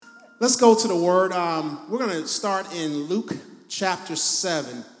Let's go to the word. We're going to start in Luke chapter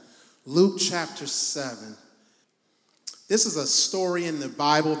 7. Luke chapter 7. This is a story in the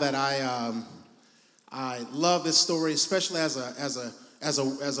Bible that I love this story, especially as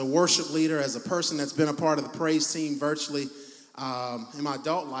a worship leader, as a person that's been a part of the praise team virtually in my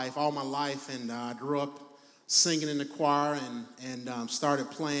adult life, all my life. And I grew up singing in the choir and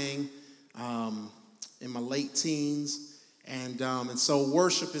started playing in my late teens. And so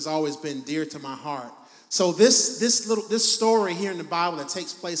worship has always been dear to my heart. So this story here in the Bible that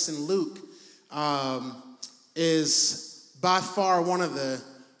takes place in Luke is by far one of the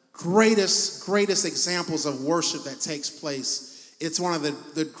greatest examples of worship that takes place. It's one of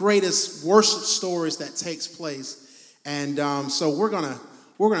the greatest worship stories that takes place. And so we're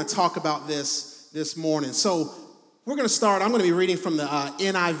gonna talk about this morning. So we're gonna start. I'm gonna be reading from the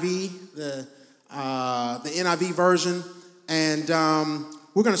NIV, the NIV version. And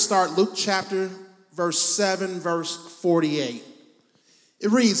we're going to start Luke chapter verse 7, verse 48.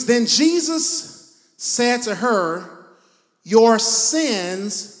 It reads, "Then Jesus said to her, 'Your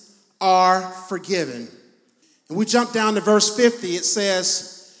sins are forgiven.'" And we jump down to verse 50. It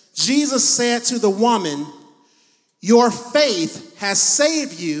says, "Jesus said to the woman, 'Your faith has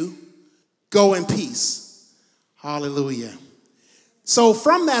saved you. Go in peace.'" Hallelujah. So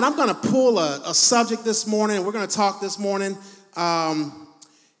from that, I'm going to pull a subject this morning. We're going to talk this morning,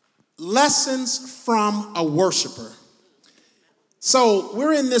 lessons from a worshiper. So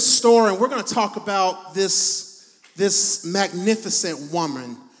we're in this story, and we're going to talk about this magnificent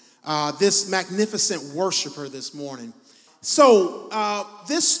woman, this magnificent worshiper this morning. So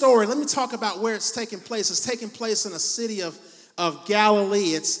this story, let me talk about where it's taking place. It's taking place in a city of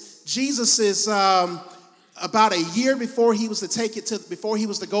Galilee. Jesus is about a year before he was to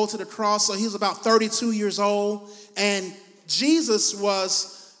go to the cross. So he was about 32 years old. And Jesus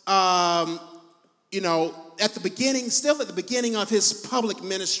was, at the beginning of his public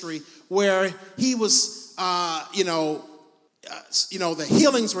ministry, where he was, the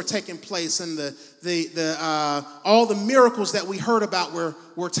healings were taking place, and all the miracles that we heard about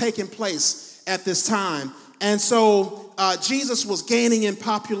were taking place at this time. And so Jesus was gaining in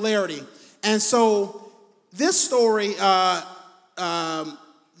popularity. And so this story,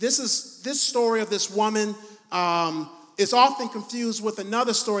 this story of this woman is often confused with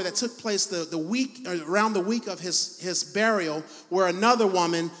another story that took place around the week of his burial, where another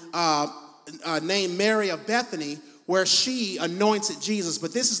woman named Mary of Bethany, where she anointed Jesus.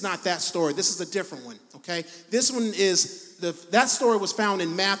 But this is not that story. This is a different one. Okay, this one is that story was found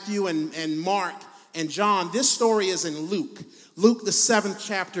in Matthew and Mark and John. This story is in Luke. Luke, the 7th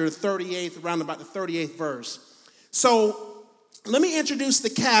chapter, 38th, around about the 38th verse. So let me introduce the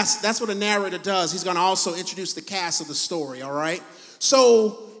cast. That's what a narrator does. He's going to also introduce the cast of the story, all right?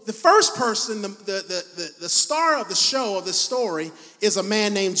 So the first person, the star of the show, of this story, is a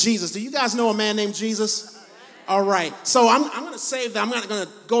man named Jesus. Do you guys know a man named Jesus? All right. So I'm going to save that. I'm not going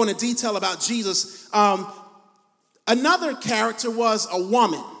to go into detail about Jesus. Another character was a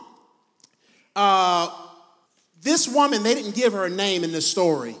woman. This woman, they didn't give her a name in this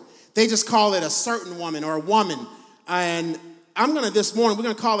story. They just call it a certain woman or a woman. And this morning, we're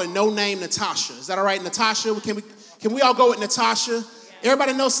going to call her No Name Natasha. Is that all right, Natasha? Can we all go with Natasha?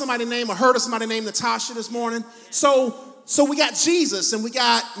 Everybody know somebody named or heard of somebody named Natasha this morning? So we got Jesus and we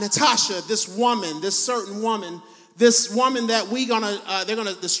got Natasha, this woman, this certain woman, this woman that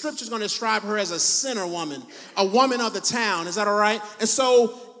the scripture's going to describe her as a sinner woman, a woman of the town. Is that all right? And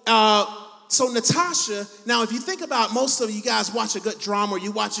so Natasha, now if you think about, most of you guys watch a good drama or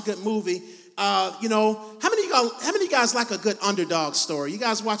you watch a good movie, how many of you guys like a good underdog story? You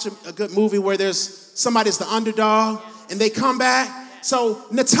guys watch a good movie where somebody's the underdog and they come back? So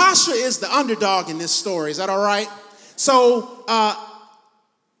Natasha is the underdog in this story. Is that all right? So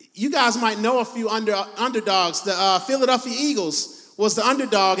you guys might know a few underdogs. The Philadelphia Eagles was the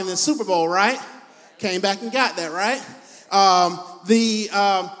underdog in the Super Bowl, right? Came back and got that, right?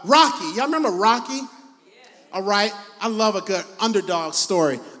 Rocky. Y'all remember Rocky? Yeah. All right. I love a good underdog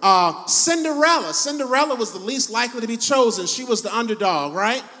story. Cinderella. Cinderella was the least likely to be chosen. She was the underdog,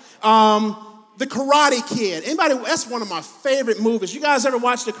 right? The Karate Kid. Anybody? That's one of my favorite movies. You guys ever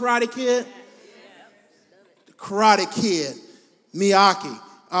watch The Karate Kid? Yeah. The Karate Kid. Miyagi.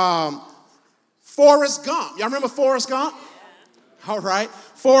 Forrest Gump. Y'all remember Forrest Gump? Yeah. All right.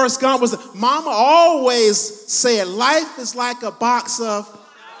 Forrest Gump Mama always said, life is like a box of,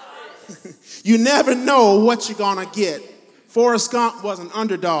 you never know what you're going to get. Forrest Gump was an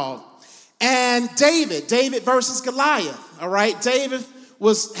underdog. And David versus Goliath, all right? David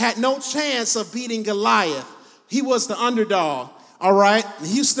had no chance of beating Goliath. He was the underdog. all right? The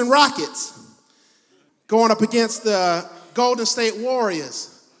Houston Rockets going up against the Golden State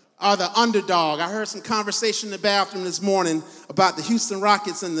Warriors are the underdog. I heard some conversation in the bathroom this morning about the Houston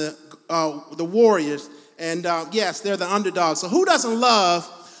Rockets and the Warriors, and yes, they're the underdog. So who doesn't love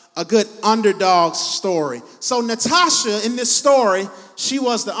a good underdog story? So Natasha, in this story, she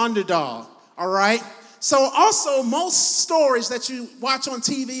was the underdog, all right? So also, most stories that you watch on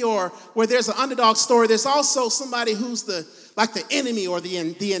TV or where there's an underdog story, there's also somebody who's the enemy or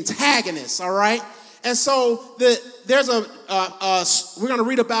the antagonist, all right? And so we're going to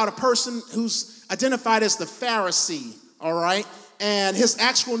read about a person who's identified as the Pharisee, all right? And his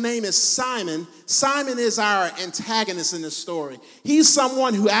actual name is Simon. Simon is our antagonist in this story. He's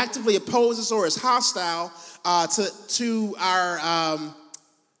someone who actively opposes or is hostile to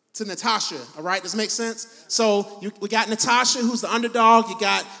Natasha, all right? Does it make sense? So we got Natasha, who's the underdog. You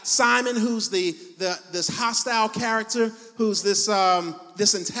got Simon, who's this hostile character, who's this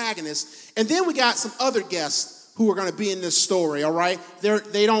antagonist. And then we got some other guests who are going to be in this story, all right?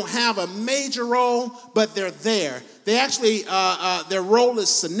 They don't have a major role, but they're there. They actually, their role is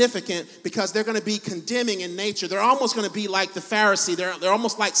significant because they're going to be condemning in nature. They're almost going to be like the Pharisee. They're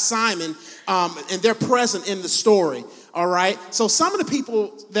almost like Simon, and they're present in the story, all right? So some of the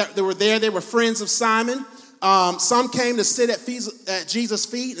people that were there, they were friends of Simon. Some came to sit at Jesus'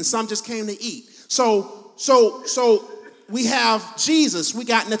 feet, and some just came to eat. So we have Jesus, we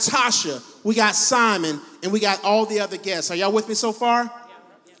got Natasha, we got Simon, and we got all the other guests. Are y'all with me so far?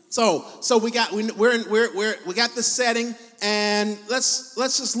 So we got this setting, and let's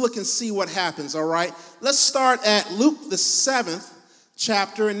just look and see what happens. All right, let's start at Luke the 7th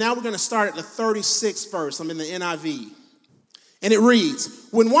chapter, and now we're going to start at the 36th verse. I'm in the NIV, and it reads: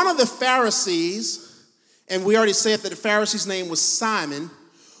 When one of the Pharisees, and we already said that the Pharisee's name was Simon.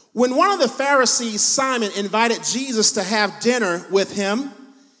 When one of the Pharisees, Simon, invited Jesus to have dinner with him,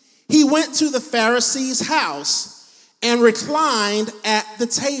 he went to the Pharisee's house and reclined at the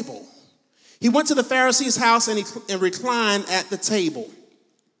table. He went to the Pharisee's house and reclined at the table.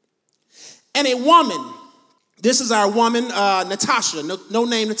 And a woman, this is our woman, Natasha, no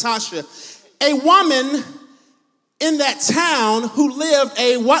name Natasha, a woman in that town who lived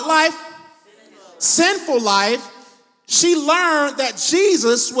a what life? Sinful life. She learned that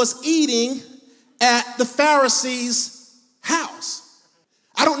Jesus was eating at the Pharisee's house.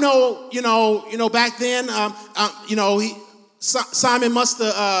 I don't know, back then, Simon must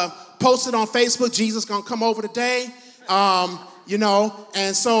have posted on Facebook, Jesus gonna come over today,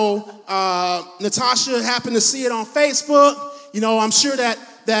 and so Natasha happened to see it on Facebook. I'm sure that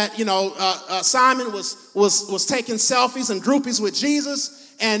Simon was taking selfies and groupies with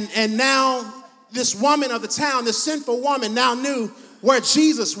Jesus, and now this woman of the town, this sinful woman, now knew where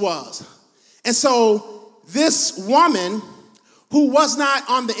Jesus was. And so this woman, who was not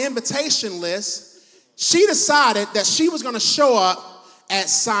on the invitation list, she decided that she was going to show up at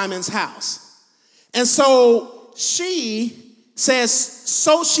Simon's house. And so she says,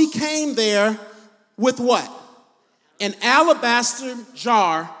 so she came there with what? An alabaster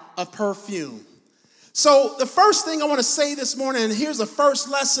jar of perfume. So the first thing I want to say this morning, and here's the first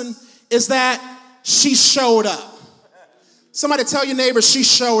lesson, is that she showed up. Somebody tell your neighbor, she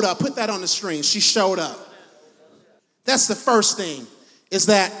showed up. Put that on the screen. She showed up. That's the first thing, is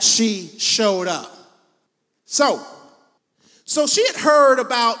that she showed up. So she had heard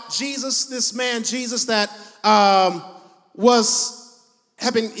about Jesus, this man Jesus that had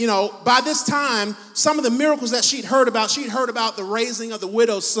been, by this time, some of the miracles that she'd heard about the raising of the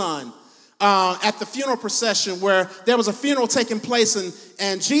widow's son at the funeral procession, where there was a funeral taking place,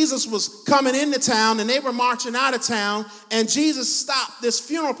 and Jesus was coming into town, and they were marching out of town, and Jesus stopped this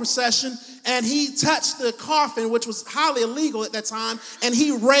funeral procession, and he touched the coffin, which was highly illegal at that time, and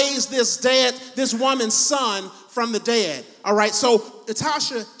he raised this woman's son from the dead. All right, so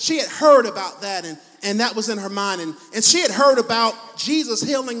Natasha, she had heard about that, and that was in her mind, and she had heard about Jesus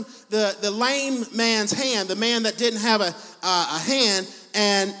healing the lame man's hand, the man that didn't have a hand,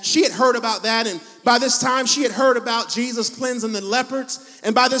 and she had heard about that, and by this time she had heard about Jesus cleansing the lepers,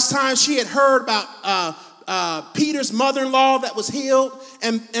 and by this time she had heard about Peter's mother-in-law that was healed,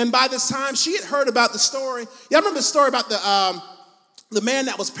 and by this time she had heard about the story. Y'all remember the story about the man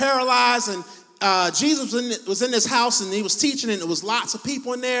that was paralyzed, and Jesus was in this house, and he was teaching, and there was lots of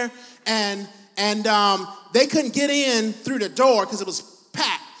people in there, and they couldn't get in through the door because it was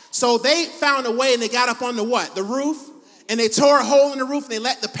packed. So they found a way, and they got up on the roof, and they tore a hole in the roof, and they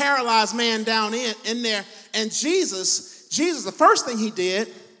let the paralyzed man down in there. And Jesus, the first thing he did,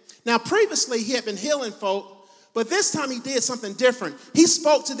 now previously he had been healing folk, but this time he did something different. He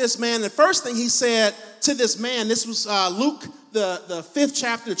spoke to this man. The first thing he said to this man, this was Luke the 5th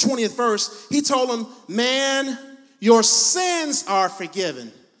chapter, the 20th verse, he told him, man, your sins are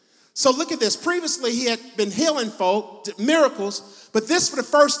forgiven. So look at this. Previously, he had been healing folk, miracles, but this for the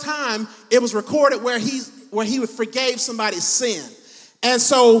first time, it was recorded where he forgave somebody's sin. And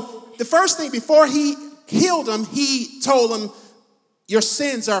so the first thing, before he healed him, he told him, your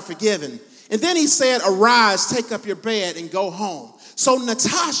sins are forgiven. And then he said, arise, take up your bed, and go home. So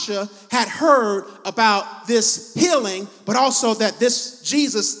Natasha had heard about this healing, but also that this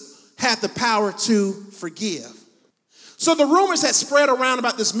Jesus had the power to forgive. So the rumors had spread around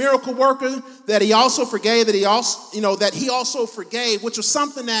about this miracle worker that he also forgave, that he also forgave, which was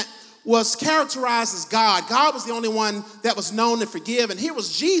something that was characterized as God. God was the only one that was known to forgive, and here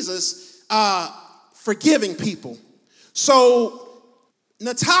was Jesus forgiving people. So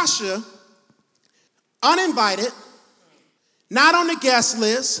Natasha, uninvited, not on the guest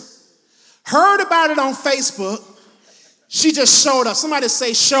list, heard about it on Facebook. She just showed up. Somebody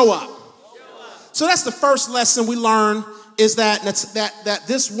say, show up. So that's the first lesson we learn, is that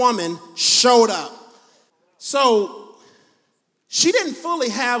this woman showed up. So she didn't fully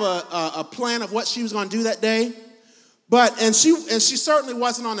have a plan of what she was going to do that day, and she certainly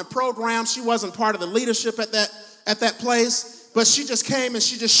wasn't on the program. She wasn't part of the leadership at that place, but she just came and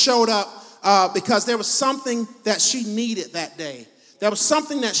she just showed up. Because there was something that she needed that day. There was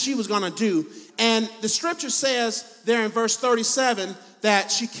something that she was going to do. And the scripture says there in verse 37 that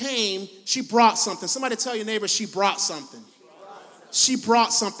she came, she brought something. Somebody tell your neighbor, she brought something. She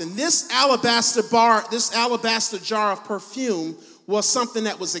brought something. This alabaster jar of perfume was something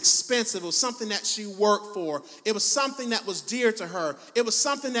that was expensive. It was something that she worked for. It was something that was dear to her. It was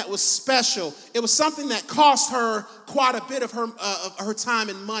something that was special. It was something that cost her quite a bit of her time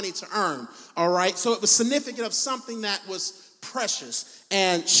and money to earn. All right? So it was significant of something that was precious.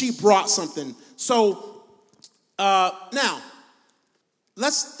 And she brought something. So now,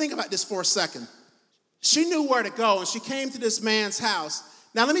 let's think about this for a second. She knew where to go, and she came to this man's house.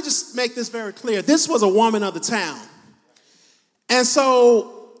 Now, let me just make this very clear. This was a woman of the town. And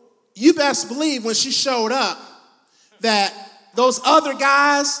so you best believe when she showed up that those other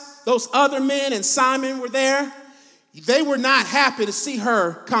guys, those other men and Simon were there. They were not happy to see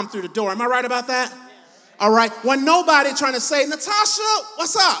her come through the door. Am I right about that? All right. Wasn't nobody trying to say, Natasha,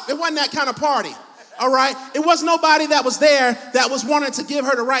 what's up? It wasn't that kind of party. All right. It was nobody that was there that was wanting to give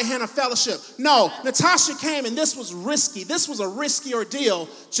her the right hand of fellowship. No, Natasha came, and this was risky. This was a risky ordeal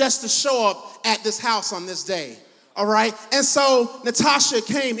just to show up at this house on this day. All right. And so Natasha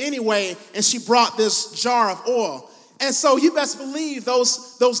came anyway, and she brought this jar of oil. And so you best believe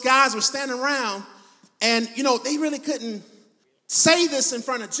those guys were standing around, and, they really couldn't say this in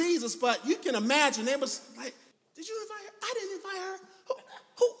front of Jesus, but you can imagine they was like, did you invite her? I didn't invite her.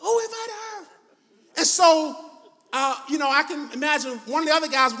 Who invited her? And so, I can imagine one of the other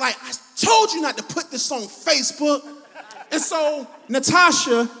guys was like, I told you not to put this on Facebook. And so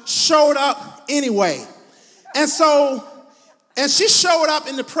Natasha showed up anyway. And she showed up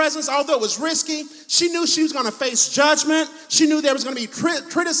in the presence, although it was risky. She knew she was going to face judgment. She knew there was going to be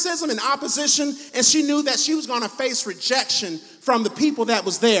criticism and opposition. And she knew that she was going to face rejection from the people that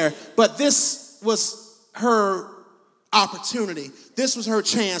was there. But this was her opportunity. This was her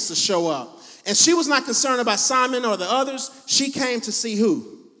chance to show up. And she was not concerned about Simon or the others. She came to see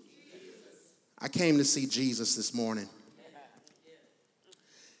who? I came to see Jesus this morning.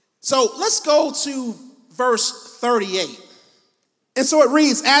 So let's go to verse 38. And so it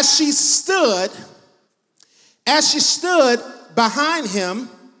reads, as she stood behind him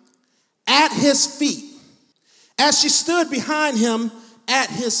at his feet. As she stood behind him at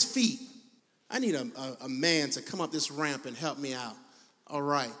his feet. I need a man to come up this ramp and help me out. All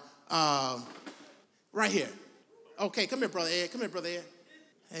right. Right here. Okay, come here, Brother Ed. Come here, Brother Ed.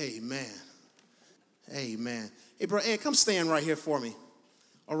 Amen. Amen. Hey, Brother Ed, come stand right here for me.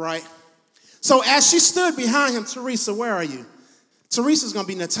 All right. So as she stood behind him, Teresa, where are you? Teresa's going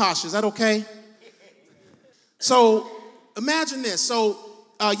to be Natasha. Is that okay? So imagine this. So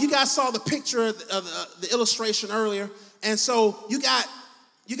you guys saw the picture of the illustration earlier. And so you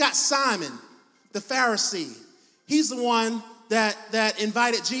got Simon, the Pharisee. He's the one that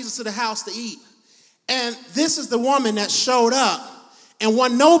invited Jesus to the house to eat. And this is the woman that showed up and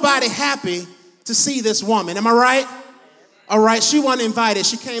wasn't nobody happy to see this woman. Am I right? All right. She wasn't invited.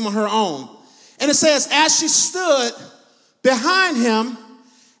 She came on her own. And it says, as she stood behind him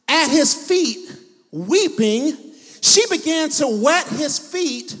at his feet, weeping, she began to wet his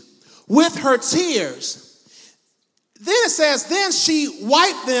feet with her tears. Then it says, then she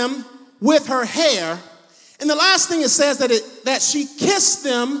wiped them with her hair. And the last thing it says that she kissed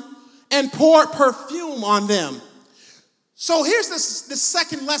them and poured perfume on them. So here's this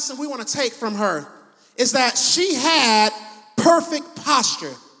second lesson we want to take from her, is that she had perfect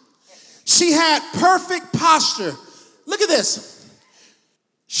posture. She had perfect posture. Look at this.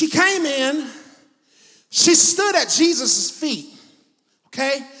 She came in, she stood at Jesus' feet,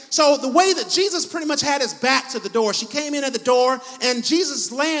 okay? So the way that Jesus pretty much had his back to the door, she came in at the door, and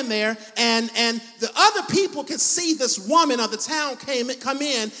Jesus laying there, and the other people could see this woman of the town come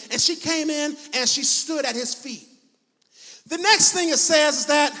in, and she came in and she stood at his feet. The next thing it says is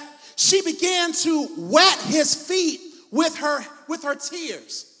that she began to wet his feet with her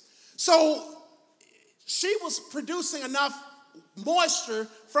tears. So she was producing enough moisture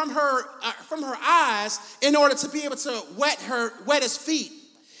from her eyes in order to be able to wet his feet.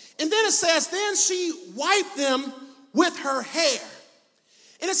 And then it says, then she wiped them with her hair.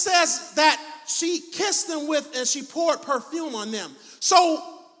 And it says that she kissed them and she poured perfume on them. So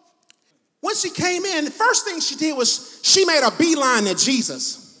when she came in, the first thing she did was she made a beeline to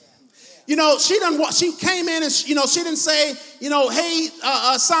Jesus. You know, she came in and, she didn't say, hey,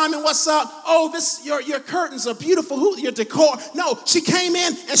 Simon, what's up? Oh, your curtains are beautiful. Your decor. No, she came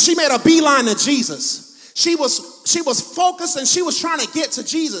in and she made a beeline to Jesus. She was focused and she was trying to get to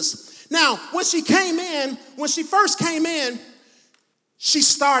Jesus. Now, when she first came in, she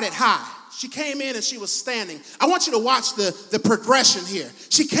started high. She came in and she was standing. I want you to watch the progression here.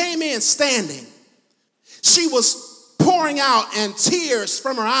 She came in standing. She was pouring out and tears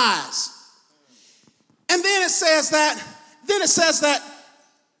from her eyes. And then it says that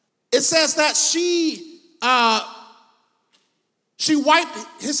she wiped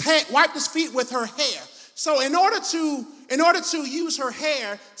his feet with her hair. So in order to use her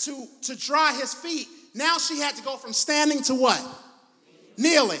hair to dry his feet, now she had to go from standing to what?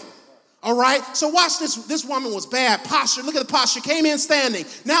 Kneeling. All right, so watch this. This woman was bad posture. Look at the posture. Came in standing.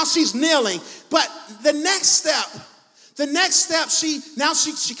 Now she's kneeling. But the next step, she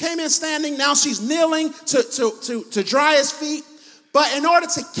came in standing. Now she's kneeling to dry his feet. But in order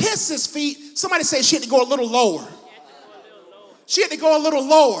to kiss his feet, somebody say she had to go a little lower. She had to go a little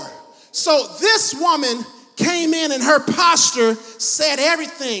lower. So this woman came in and her posture said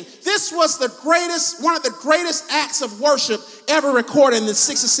everything. This was one of the greatest acts of worship ever recorded in the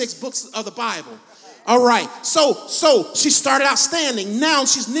 66 books of the Bible. All right, so she started out standing, now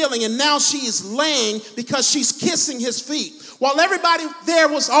she's kneeling, and now she is laying because she's kissing his feet. While everybody there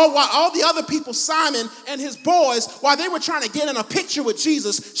while all the other people, Simon and his boys, while they were trying to get in a picture with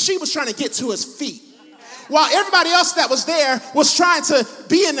Jesus, she was trying to get to his feet. While everybody else that was there was trying to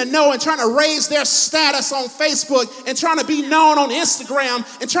be in the know and trying to raise their status on Facebook and trying to be known on Instagram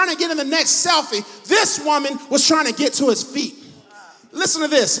and trying to get in the next selfie, this woman was trying to get to his feet. Listen to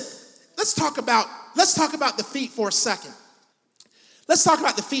this. Let's talk about the feet for a second.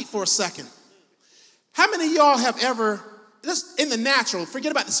 How many of y'all have ever, just in the natural,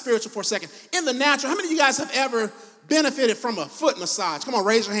 forget about the spiritual for a second. In the natural, how many of you guys have ever benefited from a foot massage? Come on,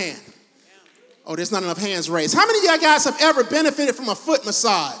 raise your hand. Oh, there's not enough hands raised. How many of you guys have ever benefited from a foot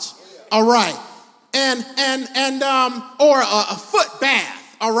massage? All right. Or a foot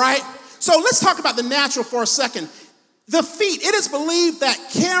bath. All right. So let's talk about the natural for a second. The feet. It is believed that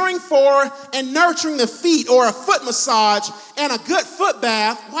caring for and nurturing the feet, or a foot massage and a good foot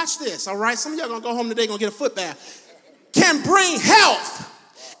bath, watch this, all right? Some of y'all going to go home today going to get a foot bath, can bring health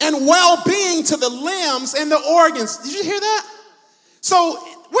and well-being to the limbs and the organs. Did you hear that? So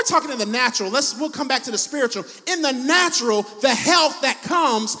we're talking in the natural. We'll come back to the spiritual. In the natural, the health that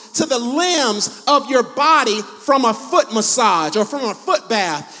comes to the limbs of your body from a foot massage or from a foot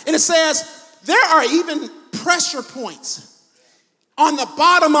bath. And it says there are even pressure points on the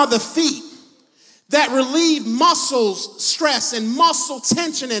bottom of the feet that relieve muscles stress and muscle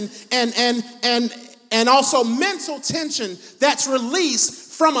tension and also mental tension that's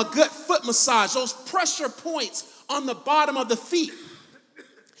released from a good foot massage. Those pressure points on the bottom of the feet.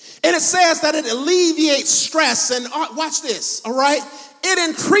 And it says that it alleviates stress, and watch this, all right? It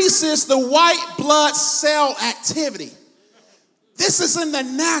increases the white blood cell activity. This is in the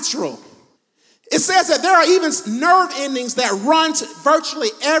natural. It says that there are even nerve endings that run to virtually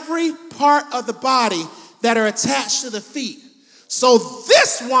every part of the body that are attached to the feet. So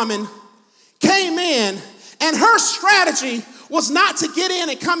this woman came in, and her strategy was not to get in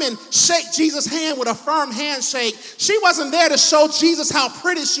and come and shake Jesus' hand with a firm handshake. She wasn't there to show Jesus how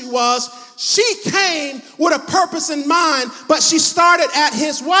pretty she was. She came with a purpose in mind, but she started at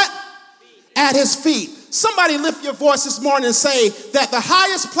his what? At his feet. Somebody lift your voice this morning and say that the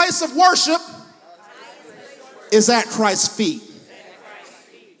highest place of worship is at Christ's feet.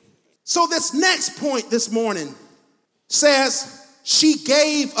 So this next point this morning says she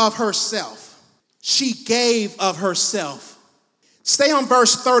gave of herself. she gave of herself. Stay on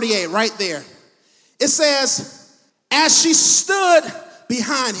verse 38 right there. It says, as she stood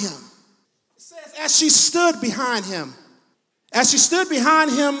behind him. It says, as she stood behind him. As she stood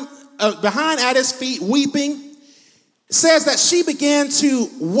behind him, behind at his feet, weeping. It says that she began to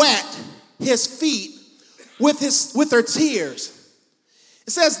wet his feet with her tears.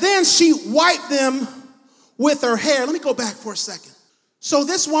 It says, then she wiped them with her hair. Let me go back for a second. So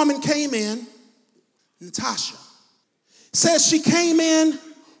this woman came in, Natasha. It says she came in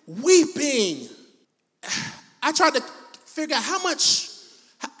weeping. I tried to figure out how much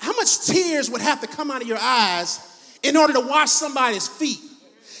tears would have to come out of your eyes in order to wash somebody's feet.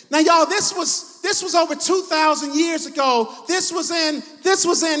 Now, y'all, this was over 2,000 years ago. This was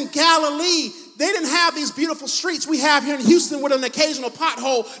in Galilee. They didn't have these beautiful streets we have here in Houston with an occasional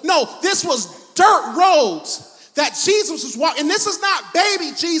pothole. No, this was dirt roads that Jesus was walking. And this is not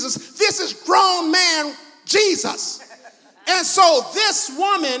baby Jesus. This is grown man Jesus. And so this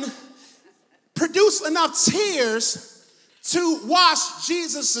woman produced enough tears to wash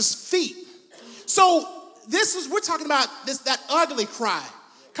Jesus' feet. So we're talking about that ugly cry.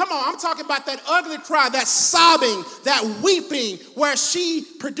 Come on, I'm talking about that ugly cry, that sobbing, that weeping, where she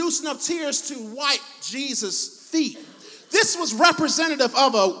produced enough tears to wipe Jesus' feet. This was representative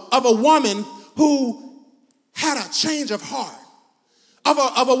of a woman who had a change of heart,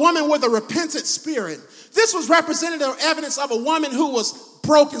 of a woman with a repentant spirit. This was representative evidence of a woman who was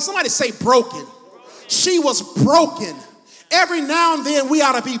broken. Somebody say broken. She was broken. Every now and then we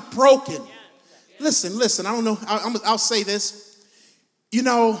ought to be broken. Listen, I don't know, I'll say this. You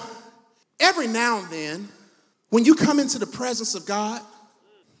know, every now and then, when you come into the presence of God,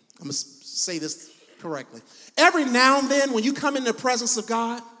 I'm going to say this correctly. Every now and then, when you come into the presence of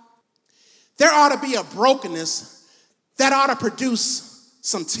God, there ought to be a brokenness that ought to produce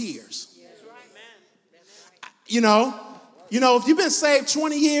some tears. You know, if you've been saved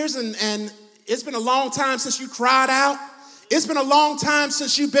 20 years and it's been a long time since you cried out, it's been a long time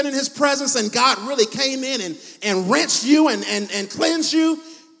since you've been in his presence and God really came in and rinsed you and cleansed you.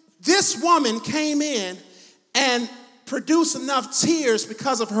 This woman came in and produced enough tears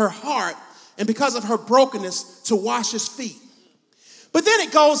because of her heart and because of her brokenness to wash his feet. But then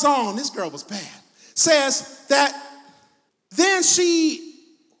it goes on. This girl was bad. Says that then she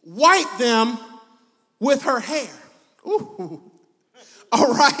wiped them with her hair. Ooh.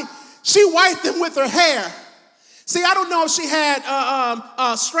 All right. She wiped them with her hair. See, I don't know if she had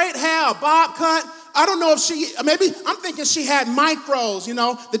straight hair, a bob cut. I don't know if maybe I'm thinking she had micros,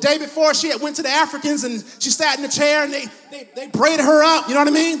 The day before she went to the Africans and she sat in the chair and they braided her up, you know what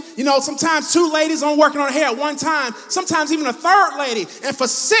I mean? Sometimes two ladies aren't working on her hair at one time, sometimes even a third lady. And for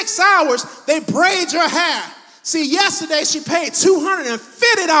 6 hours, they braid your hair. See, yesterday she paid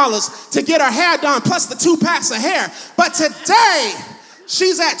 $250 to get her hair done, plus the 2 packs of hair. But today,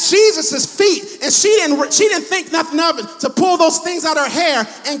 she's at Jesus' feet, and she didn't think nothing of it to pull those things out of her hair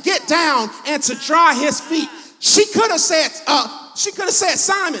and get down and to dry his feet. She could have said,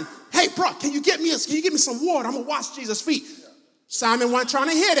 Simon, hey, bro, can you get me some water? I'm gonna wash Jesus' feet. Simon wasn't trying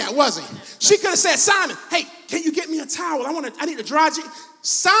to hear that, was he? She could have said, Simon, hey, can you get me a towel? I need to dry Jesus.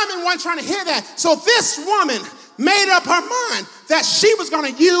 Simon wasn't trying to hear that. So this woman made up her mind that she was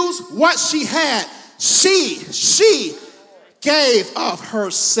gonna use what she had. She gave of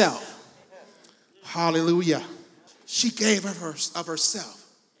herself. Hallelujah. She gave of herself.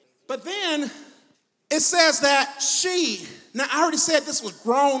 But then it says that now I already said this was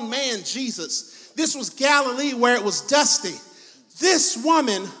grown man Jesus. This was Galilee where it was dusty. This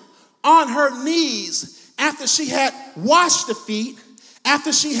woman on her knees, after she had washed the feet,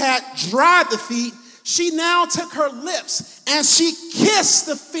 after she had dried the feet, she now took her lips and she kissed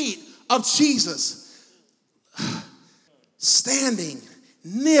the feet of Jesus. Standing,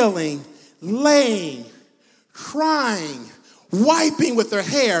 kneeling, laying, crying, wiping with her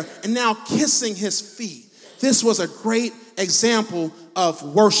hair, and now kissing his feet. This was a great example of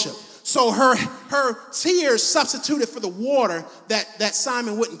worship. So her tears substituted for the water that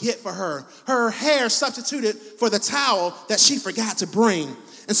Simon wouldn't get for her. Her hair substituted for the towel that she forgot to bring.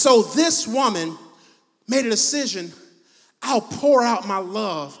 And so this woman made a decision, I'll pour out my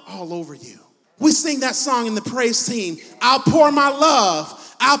love all over you. We sing that song in the praise team. I'll pour my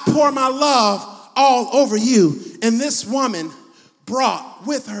love all over you. And this woman brought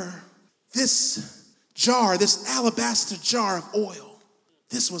with her this alabaster jar of oil.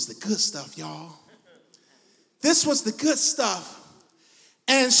 This was the good stuff, y'all. This was the good stuff.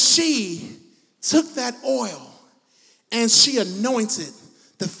 And she took that oil and she anointed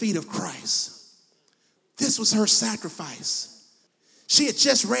the feet of Christ. This was her sacrifice. She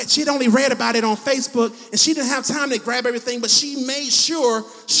had only read about it on Facebook, and she didn't have time to grab everything, but she made sure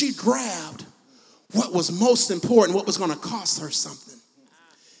she grabbed what was most important, what was going to cost her something.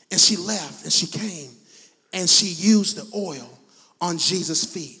 And she left, and she came, and she used the oil on Jesus'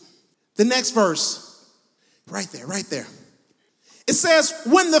 feet. The next verse, right there. It says,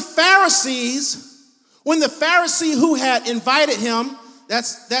 when the Pharisee who had invited him,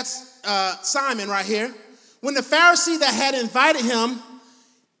 that's Simon right here. When the Pharisee that had invited him,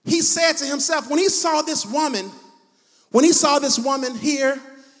 he said to himself, when he saw this woman here,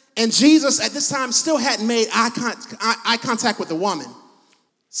 and Jesus at this time still hadn't made eye contact with the woman.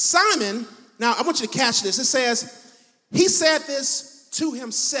 Simon, now I want you to catch this. It says, he said this to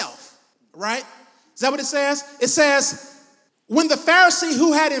himself, right? Is that what it says? It says, when the Pharisee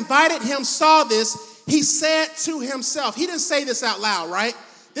who had invited him saw this, he said to himself. He didn't say this out loud, right?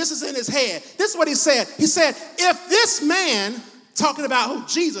 This is in his head. This is what he said. He said, if this man, talking about who?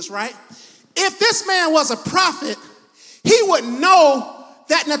 Jesus, right? If this man was a prophet, he would know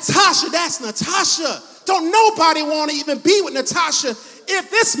that Natasha, that's Natasha. Don't nobody want to even be with Natasha.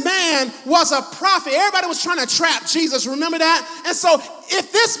 If this man was a prophet, everybody was trying to trap Jesus, remember that? And so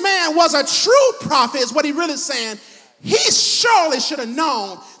if this man was a true prophet, is what he really saying, he surely should have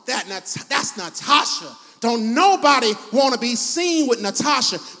known that that's Natasha. Don't nobody want to be seen with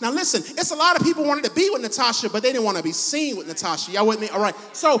Natasha. Now listen, it's a lot of people wanted to be with Natasha, but they didn't want to be seen with Natasha. Y'all with me? All right.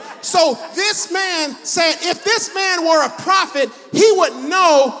 So this man said, if this man were a prophet, he would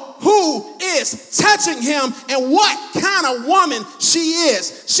know who is touching him and what kind of woman she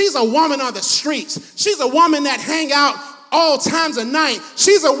is. She's a woman on the streets. She's a woman that hang out all times of night.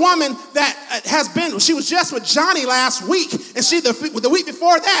 She's a woman that she was just with Johnny last week, and the week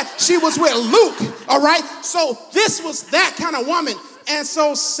before that, she was with Luke, all right? So this was that kind of woman. And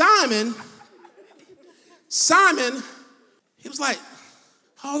so Simon, he was like,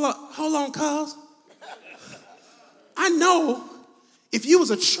 hold on, cuz. I know if you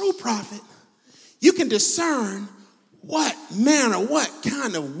was a true prophet, you can discern what manner, what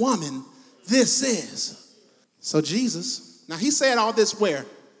kind of woman this is. So Jesus, now he said all this where?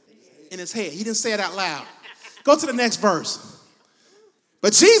 In his head. He didn't say it out loud. Go to the next verse.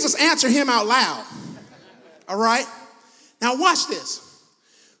 But Jesus answered him out loud. All right? Now watch this.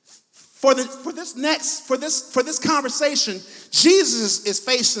 For this conversation, Jesus is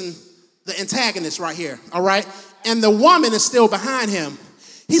facing the antagonist right here. All right? And the woman is still behind him.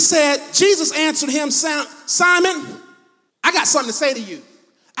 He said, Jesus answered him, Simon, I got something to say to you.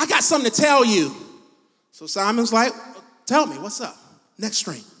 I got something to tell you. So Simon's like, tell me, what's up? Next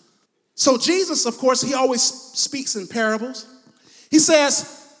string. So Jesus, of course, he always speaks in parables. He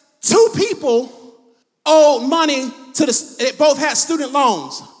says, two people owed money they both had student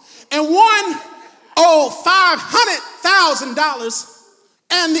loans. And one owed $500,000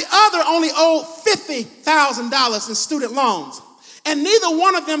 and the other only owed $50,000 in student loans. And neither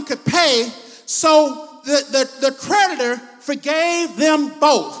one of them could pay, so the creditor forgave them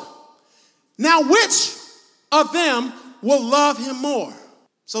both. Now, which of them will love him more?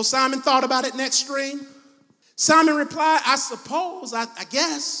 So Simon thought about it. Next string. Simon replied, I suppose, I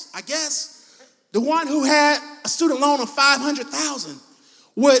guess, the one who had a student loan of $500,000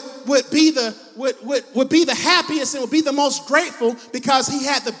 would be the happiest and would be the most grateful because he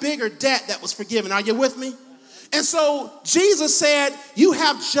had the bigger debt that was forgiven. Are you with me? And so Jesus said, you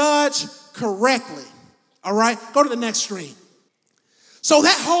have judged correctly. All right, go to the next string. So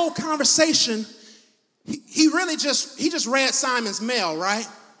that whole conversation, he just read Simon's mail, right?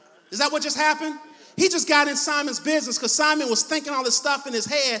 Is that what just happened? He just got in Simon's business because Simon was thinking all this stuff in his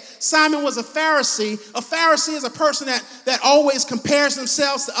head. Simon was a Pharisee. A Pharisee is a person that always compares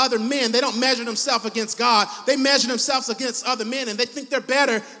themselves to other men. They don't measure themselves against God. They measure themselves against other men, and they think they're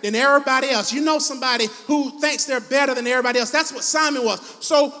better than everybody else. You know somebody who thinks they're better than everybody else. That's what Simon was.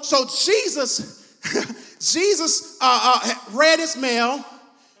 So Jesus, Jesus read his mail.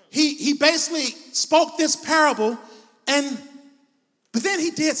 He basically spoke this parable, but then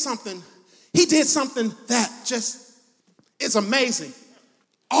he did something. He did something that just is amazing.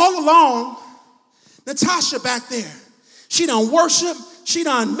 All along, Natasha back there, she done worship, she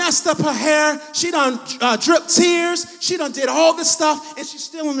done messed up her hair, she done dripped tears, she done did all this stuff, and she's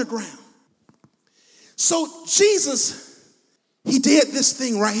still on the ground. So Jesus, he did this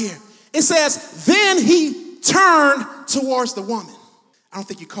thing right here. It says, then he turned towards the woman. I don't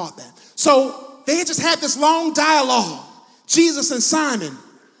think you caught that. So they had just had this long dialogue, Jesus and Simon.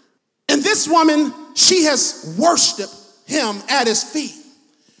 And this woman, she has worshiped him at his feet.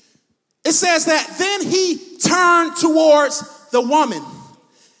 It says that then he turned towards the woman.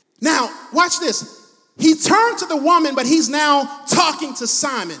 Now, watch this. he turned to the woman, but he's now talking to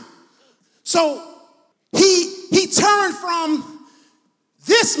Simon. So he turned from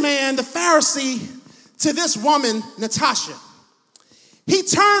this man, the Pharisee, to this woman, Natasha. He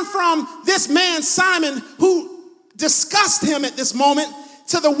turned from this man, Simon, who disgusted him at this moment,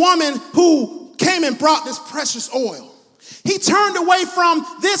 to the woman who came and brought this precious oil. He turned away from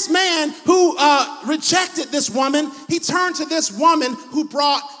this man who rejected this woman. He turned to this woman who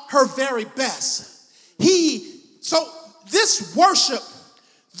brought her very best. So this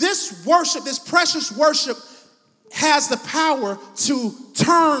precious worship has the power to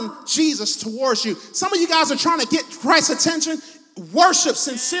turn Jesus towards you. Some of you guys are trying to get Christ's attention. Worship,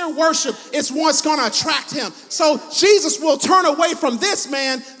 sincere worship, is what's going to attract him. So Jesus will turn away from this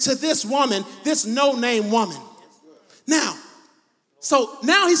man to this woman, this no-name woman. Now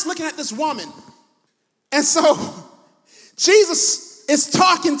he's looking at this woman. And so Jesus is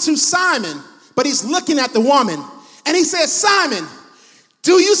talking to Simon, but he's looking at the woman. And he says, Simon,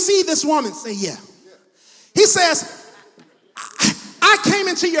 do you see this woman? Say, yeah. He says, I came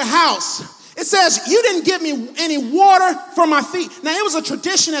into your house. It says, you didn't give me any water for my feet. Now, it was a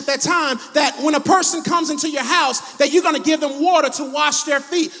tradition at that time that when a person comes into your house, that you're going to give them water to wash their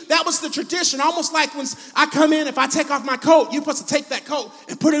feet. That was the tradition. Almost like when I come in, if I take off my coat, you're supposed to take that coat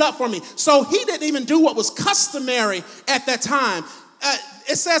and put it up for me. So he didn't even do what was customary at that time.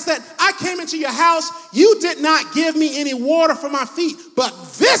 It says that I came into your house, you did not give me any water for my feet. But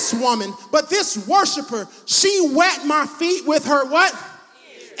this woman, this worshiper, she wet my feet with her what?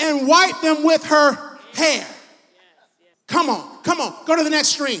 And wiped them with her hair. Come on, go to the next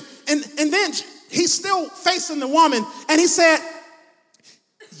screen. And then he's still facing the woman, and he said,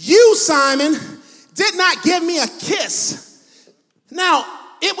 you, Simon, did not give me a kiss. Now,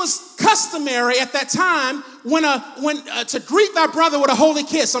 it was customary at that time to greet thy brother with a holy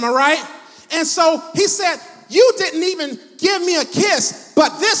kiss, am I right? And so he said, you didn't even give me a kiss,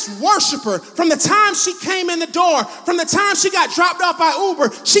 but this worshiper, from the time she came in the door, from the time she got dropped off by Uber,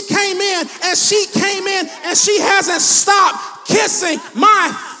 she came in and she hasn't stopped kissing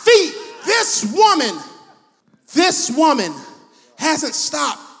my feet. This woman hasn't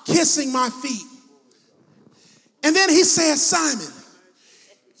stopped kissing my feet. And then he says, Simon,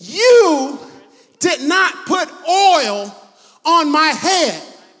 you did not put oil on my head.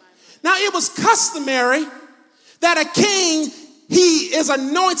 Now, it was customary that a king, he is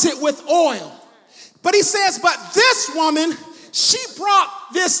anointed with oil. But he says, but this woman, she brought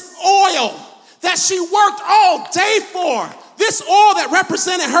this oil that she worked all day for. This oil that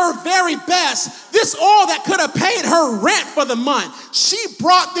represented her very best. This oil that could have paid her rent for the month. She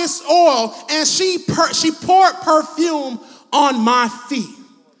brought this oil and she poured perfume on my feet.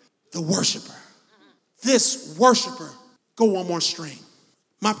 The worshiper. This worshiper. Go one more string.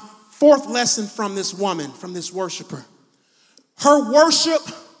 My fourth lesson from this woman, from this worshiper. Her worship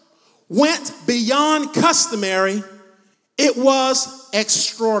went beyond customary. It was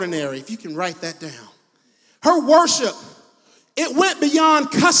extraordinary. If you can write that down. Her worship, it went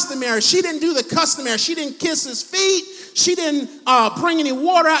beyond customary. She didn't do the customary. She didn't kiss his feet. She didn't bring any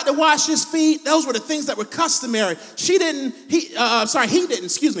water out to wash his feet. Those were the things that were customary. He didn't,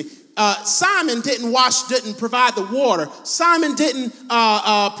 Simon didn't provide the water. Simon didn't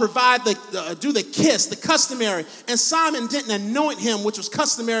do the kiss, the customary. And Simon didn't anoint him, which was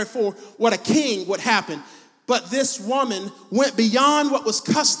customary for what a king would happen. But this woman went beyond what was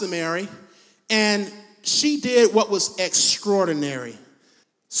customary, and she did what was extraordinary.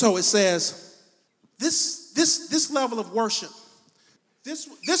 So it says, this level of worship,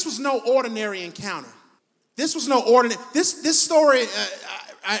 this was no ordinary encounter. This was no ordinary. This story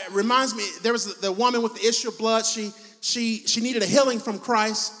reminds me. There was the woman with the issue of blood. She needed a healing from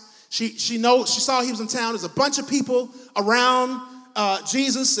Christ. She saw he was in town. There's a bunch of people around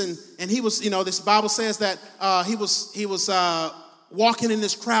Jesus, and he was, this Bible says that he was walking in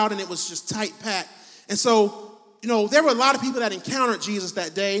this crowd, and it was just tight packed. And so, there were a lot of people that encountered Jesus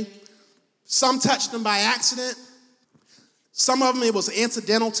that day. Some touched him by accident. Some of them, it was an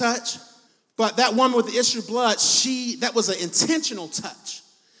incidental touch. But that woman with the issue of blood, that was an intentional touch.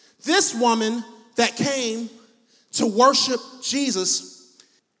 This woman that came to worship Jesus,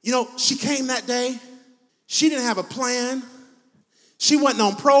 she came that day. She didn't have a plan. She wasn't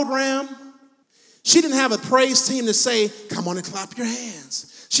on program. She didn't have a praise team to say, come on and clap your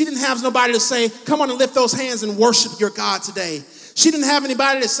hands. She didn't have nobody to say, come on and lift those hands and worship your God today. She didn't have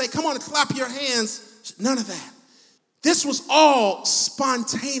anybody to say, come on and clap your hands. None of that. This was all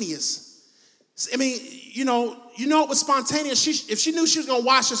spontaneous. I mean, it was spontaneous. If she knew she was going to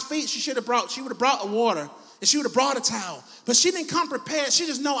wash his feet, she would have brought the water and she would have brought a towel. But she didn't come prepared. She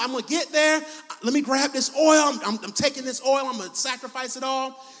just know, I'm going to get there. Let me grab this oil. I'm taking this oil. I'm going to sacrifice it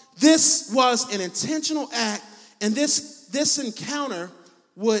all. This was an intentional act, and this encounter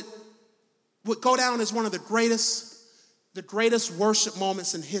would go down as one of the greatest worship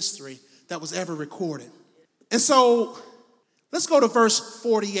moments in history that was ever recorded. And so let's go to verse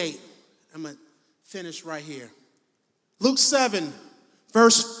 48. I'm going to finish right here. Luke 7,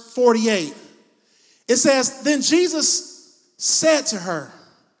 verse 48. It says, then Jesus said to her.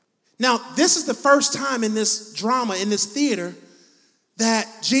 Now, this is the first time in this drama, in this theater, that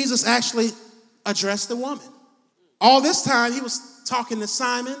Jesus actually addressed the woman. All this time, he was talking to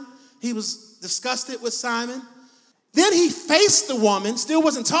Simon. He was disgusted with Simon. Then he faced the woman, still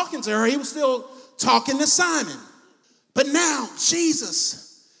wasn't talking to her. He was still talking to Simon. But now,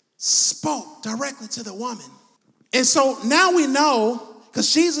 Jesus spoke directly to the woman. And so now we know,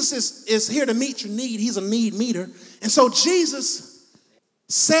 because Jesus is here to meet your need. He's a need meter. And so Jesus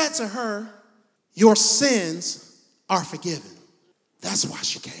said to her, your sins are forgiven. That's why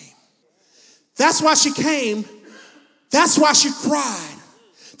she came. That's why she came. That's why she cried.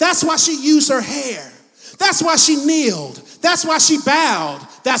 That's why she used her hair. That's why she kneeled. That's why she bowed.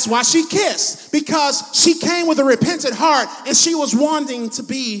 That's why she kissed. Because she came with a repentant heart and she was wanting to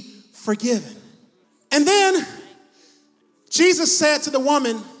be forgiven. And then Jesus said to the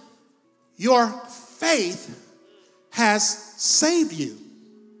woman, your faith has saved you.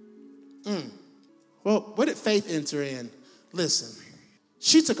 Well, what did faith enter in? Listen,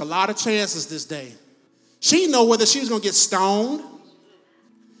 she took a lot of chances this day. She didn't know whether she was going to get stoned.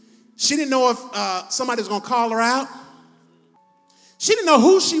 She didn't know if somebody was going to call her out. She didn't know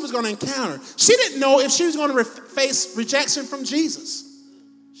who she was going to encounter. She didn't know if she was going to face rejection from Jesus.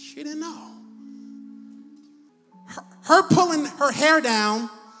 She didn't know. Her pulling her hair down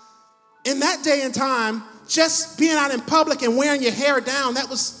in that day and time, just being out in public and wearing your hair down, that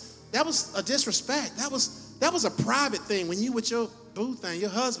was a disrespect. That was a private thing. When you with your boo thing, your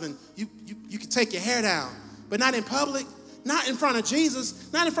husband, you could take your hair down, but not in public, not in front of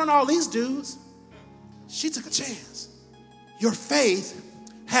Jesus, not in front of all these dudes. She took a chance. Your faith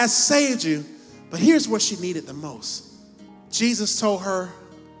has saved you, but here's what she needed the most. Jesus told her,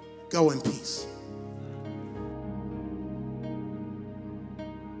 go in peace.